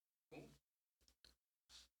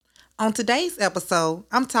On today's episode,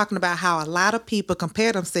 I'm talking about how a lot of people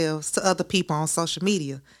compare themselves to other people on social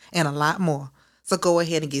media and a lot more. So go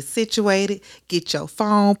ahead and get situated, get your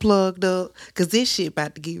phone plugged up, because this shit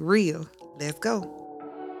about to get real. Let's go.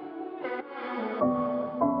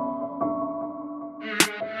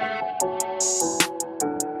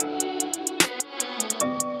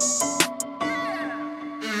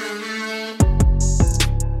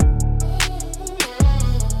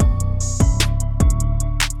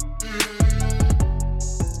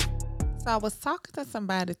 So I was talking to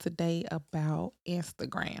somebody today about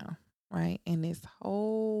Instagram, right? And this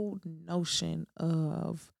whole notion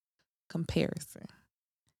of comparison.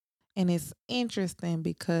 And it's interesting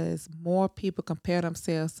because more people compare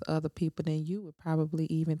themselves to other people than you would probably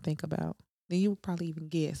even think about, than you would probably even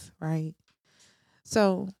guess, right?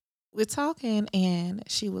 So we're talking, and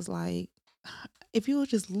she was like, if you would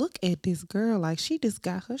just look at this girl, like she just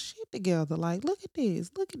got her shit together. Like, look at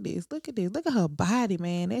this, look at this, look at this, look at her body,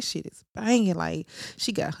 man. That shit is banging. Like,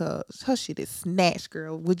 she got her shit is snatched,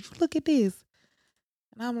 girl. Would you look at this?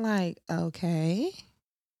 And I'm like, okay.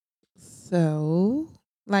 So,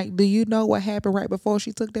 like, do you know what happened right before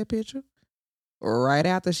she took that picture? Or right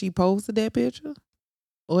after she posted that picture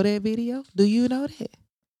or that video? Do you know that?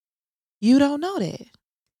 You don't know that.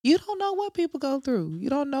 You don't know what people go through. You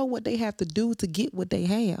don't know what they have to do to get what they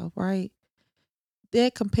have, right?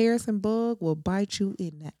 That comparison bug will bite you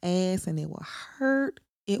in the ass and it will hurt.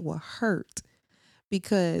 It will hurt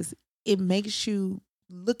because it makes you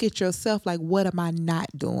look at yourself like, what am I not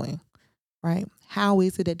doing? Right? How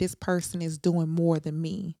is it that this person is doing more than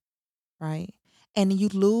me? Right? And you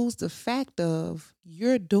lose the fact of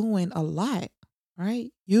you're doing a lot,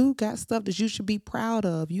 right? You got stuff that you should be proud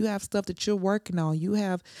of. You have stuff that you're working on. You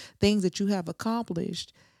have things that you have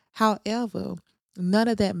accomplished. However, none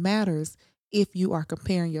of that matters if you are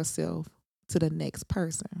comparing yourself to the next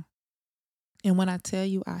person. And when I tell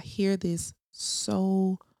you, I hear this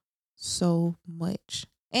so much.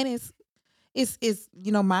 And it's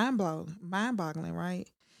mind boggling, right?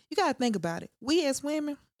 You gotta think about it. We as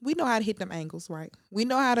women, we know how to hit them angles, right? We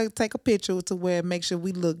know how to take a picture to where make sure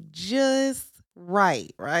we look just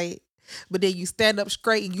right, right? But then you stand up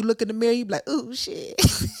straight and you look in the mirror, you be like, ooh shit.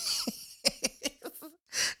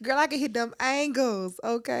 Girl, I can hit them angles,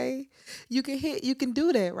 okay? You can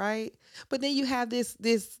do that, right? But then you have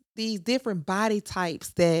these different body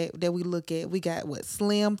types that we look at. We got what,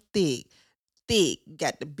 slim, thick,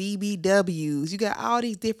 got the BBWs, you got all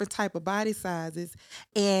these different type of body sizes,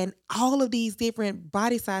 and all of these different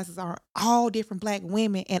body sizes are all different black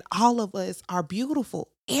women, and all of us are beautiful.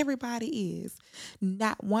 Everybody is.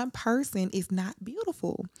 Not one person is not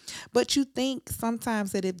beautiful. But you think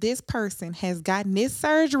sometimes that if this person has gotten this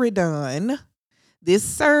surgery done.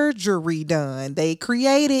 They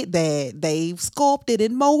created that. They've sculpted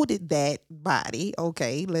and molded that body.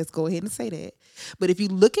 Okay, let's go ahead and say that. But if you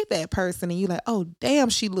look at that person and you're like, oh, damn,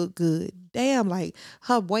 she look good. Damn, like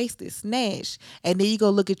her waist is snatched. And then you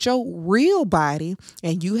go look at your real body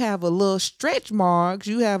and you have a little stretch marks.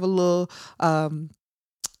 You have a little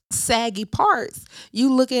saggy parts.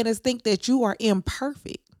 You look at us think that you are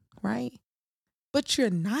imperfect, right? But you're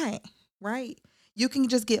not, right? You can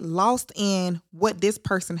just get lost in what this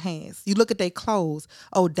person has. You look at their clothes.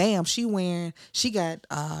 Oh damn, she got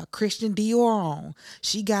Christian Dior on.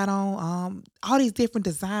 She got on all these different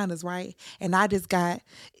designers, right? And I just got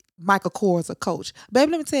Michael Kors a coach.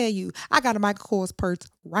 Baby, let me tell you, I got a Michael Kors purse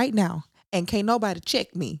right now. And can't nobody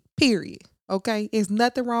check me. Period. Okay, there's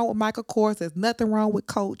nothing wrong with Michael Kors. There's nothing wrong with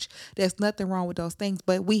Coach. There's nothing wrong with those things.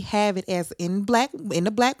 But we have it as in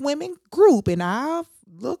the black women group in our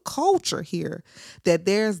little culture here that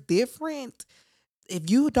there's different. If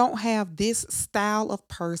you don't have this style of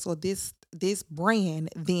purse or this brand,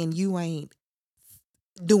 then you ain't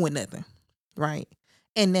doing nothing, right?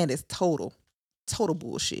 And that is total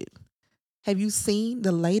bullshit. Have you seen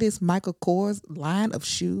the latest Michael Kors line of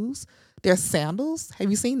shoes? Their sandals?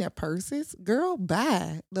 Have you seen their purses? Girl,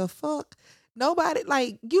 bye. The fuck? Nobody,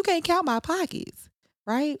 like, you can't count my pockets,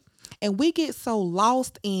 right? And we get so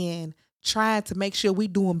lost in trying to make sure we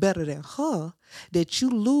doing better than her that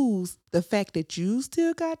you lose the fact that you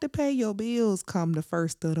still got to pay your bills come the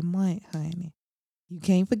first of the month, honey. You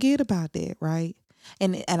can't forget about that, right?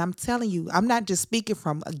 And I'm telling you, I'm not just speaking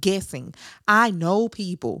from guessing. I know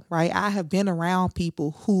people, right? I have been around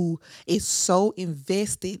people who is so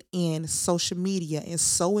invested in social media and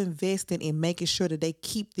so invested in making sure that they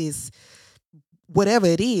keep this whatever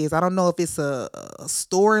it is. I don't know if it's a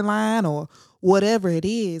storyline or whatever it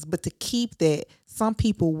is, but to keep that, some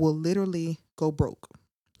people will literally go broke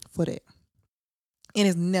for that. And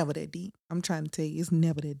it's never that deep. I'm trying to tell you, it's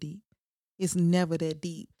never that deep. It's never that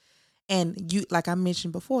deep. And you, like I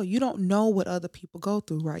mentioned before, you don't know what other people go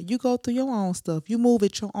through, right? You go through your own stuff. You move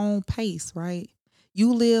at your own pace, right?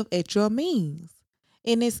 You live at your means.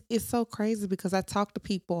 And it's so crazy because I talk to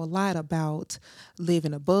people a lot about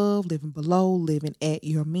living above, living below, living at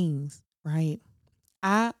your means, right?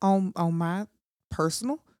 I on my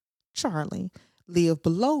personal Charlie live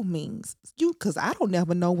below means you because I don't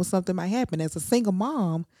never know when something might happen. As a single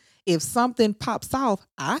mom, if something pops off,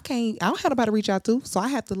 I don't have nobody to reach out to. So I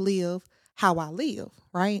have to live how I live,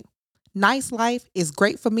 right? Nice life is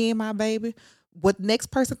great for me and my baby. What the next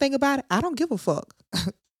person think about it, I don't give a fuck.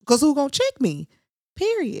 Cause who gonna check me?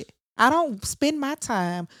 Period. I don't spend my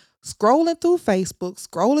time scrolling through Facebook,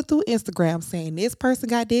 scrolling through Instagram saying this person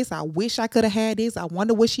got this. I wish I could have had this. I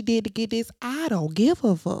wonder what she did to get this. I don't give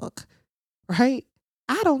a fuck. Right?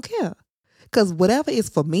 I don't care. Because whatever is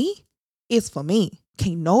for me, it's for me.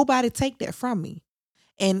 Can't nobody take that from me.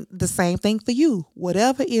 And the same thing for you.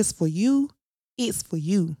 Whatever is for you, it's for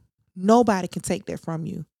you. Nobody can take that from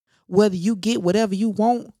you. Whether you get whatever you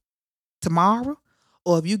want tomorrow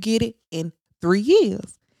or if you get it in 3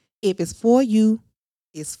 years. If it's for you,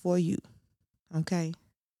 it's for you. Okay?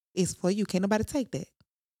 It's for you. Can't nobody take that.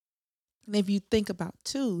 And if you think about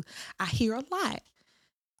too, I hear a lot.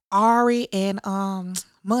 Ari and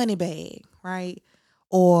Moneybag, right?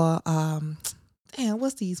 Or damn,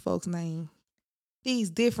 what's these folks' name? These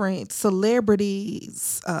different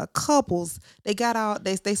celebrities, couples, they got all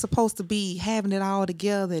they supposed to be having it all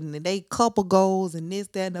together and they couple goals and this,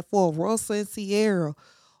 that, and the for Russell and Sierra.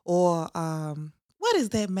 Or what is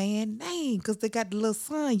that man name? Because they got the little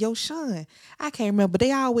son, Yo Sean. I can't remember.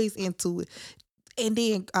 They always into it. And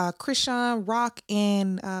then Chrisean Rock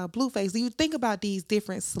and Blueface. You think about these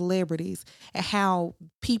different celebrities and how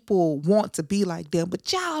people want to be like them,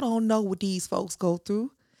 but y'all don't know what these folks go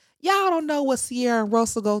through. Y'all don't know what Sierra and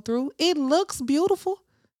Russell go through. It looks beautiful.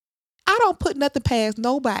 I don't put nothing past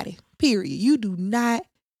nobody, period. You do not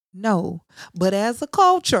know. But as a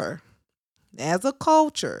culture,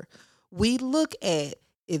 we look at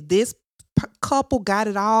if this couple got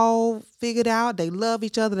it all figured out, they love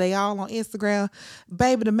each other, they all on Instagram,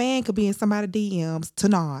 baby, the man could be in somebody's DMs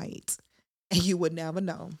tonight and you would never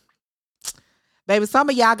know. Baby, some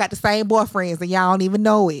of y'all got the same boyfriends and y'all don't even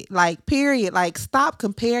know it. Like, period. Like, stop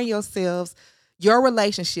comparing yourselves, your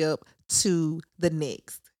relationship to the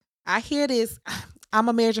next. I hear this. I'm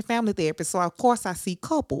a marriage and family therapist, so of course I see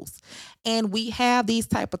couples, and we have these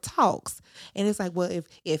type of talks. And it's like, well,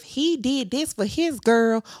 if he did this for his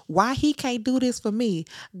girl, why he can't do this for me,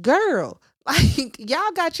 girl? Like,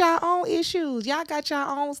 y'all got your own issues, y'all got your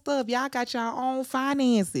own stuff, y'all got your own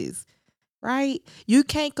finances, right? You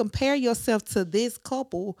can't compare yourself to this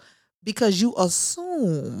couple because you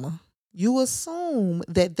assume. You assume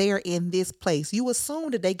that they're in this place. You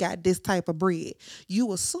assume that they got this type of bread.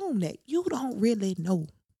 You assume that. You don't really know.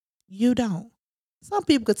 You don't. Some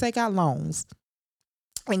people could take out loans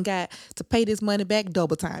and got to pay this money back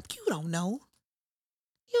double time. You don't know.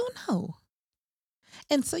 You know.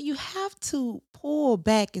 And so you have to pull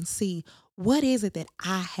back and see, what is it that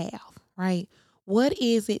I have, right? What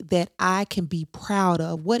is it that I can be proud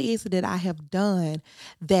of? What is it that I have done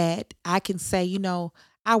that I can say,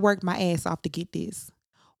 I worked my ass off to get this,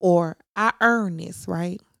 or I earned this,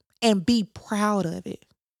 right? And be proud of it,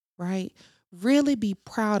 right? Really be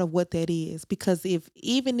proud of what that is, because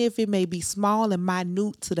even if it may be small and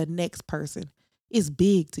minute to the next person, it's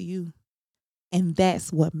big to you. And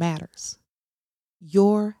that's what matters.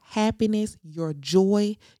 Your happiness, your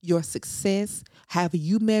joy, your success, however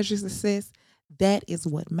you measure success, that is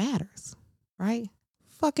what matters, right?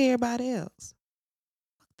 Fuck everybody else.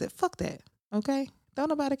 Fuck that, okay? Don't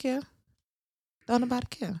nobody care. Don't nobody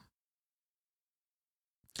care.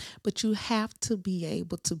 But you have to be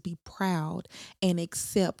able to be proud and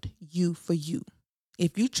accept you for you.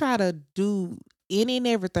 If you try to do any and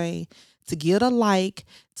everything to get a like,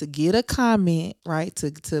 to get a comment, right?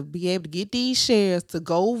 To be able to get these shares, to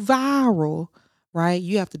go viral, right?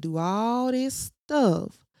 You have to do all this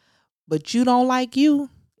stuff. But you don't like you,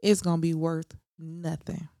 it's going to be worth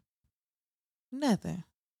nothing. Nothing.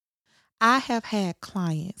 I have had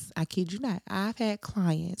clients, I kid you not, I've had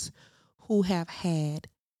clients who have had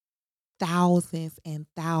thousands and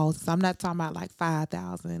thousands. I'm not talking about like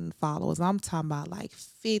 5,000 followers. I'm talking about like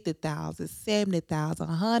 50,000, 70,000,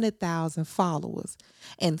 100,000 followers,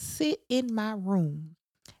 and sit in my room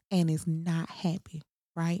and is not happy,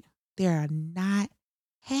 right? They are not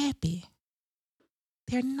happy.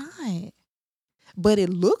 They're not. But it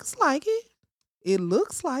looks like it. It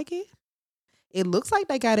looks like it. It looks like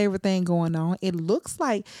they got everything going on. It looks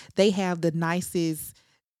like they have the nicest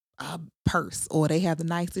purse, or they have the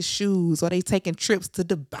nicest shoes, or they taking trips to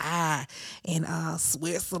Dubai and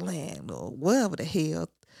Switzerland or wherever the hell.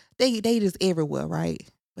 They just everywhere, right?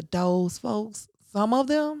 But those folks, some of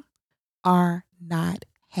them are not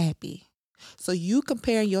happy. So you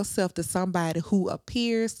compare yourself to somebody who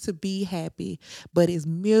appears to be happy but is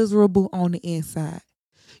miserable on the inside.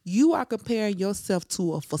 You are comparing yourself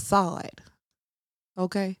to a facade,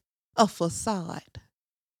 okay? A facade.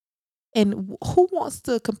 And who wants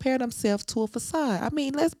to compare themselves to a facade? I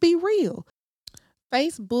mean, let's be real.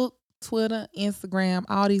 Facebook, Twitter, Instagram,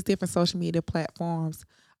 all these different social media platforms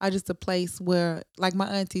are just a place where, like my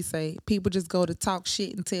auntie say, people just go to talk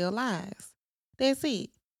shit and tell lies. That's it.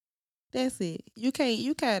 That's it. You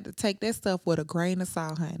can't take that stuff with a grain of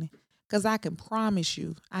salt, honey. Cause I can promise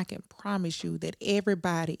you that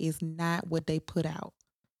everybody is not what they put out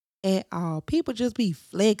at all. People just be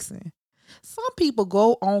flexing. Some people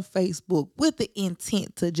go on Facebook with the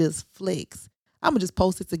intent to just flex. I'ma just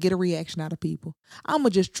post it to get a reaction out of people. I'ma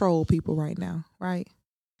just troll people right now, right?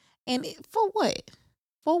 And for what?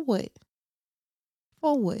 For what?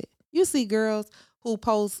 For what? You see girls who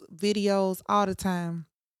post videos all the time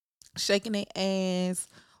shaking their ass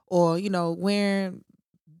or, wearing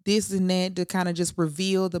this and that to kind of just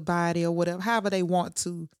reveal the body or whatever, however they want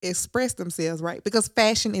to express themselves, right? Because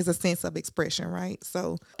fashion is a sense of expression, right?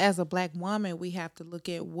 So as a Black woman, we have to look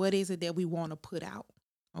at what is it that we want to put out,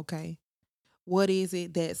 okay? What is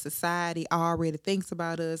it that society already thinks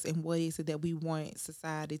about us, and what is it that we want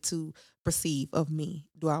society to perceive of me?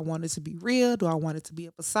 Do I want it to be real? Do I want it to be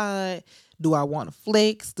a facade? Do I want to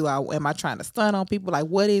flex? Am I trying to stun on people? Like,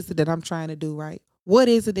 what is it that I'm trying to do, right? What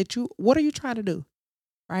are you trying to do?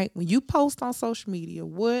 Right? When you post on social media,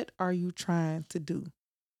 what are you trying to do?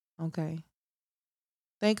 Okay.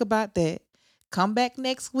 Think about that. Come back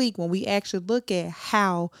next week when we actually look at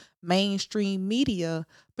how mainstream media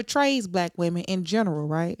portrays Black women in general,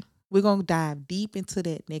 right? We're going to dive deep into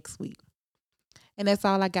that next week. And that's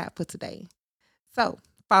all I got for today. So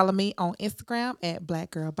follow me on Instagram at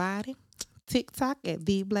Black Girl Body, TikTok at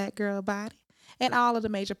The Black Girl Body, and all of the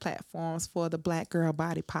major platforms for the Black Girl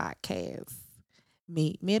Body podcast.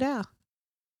 Meet me there.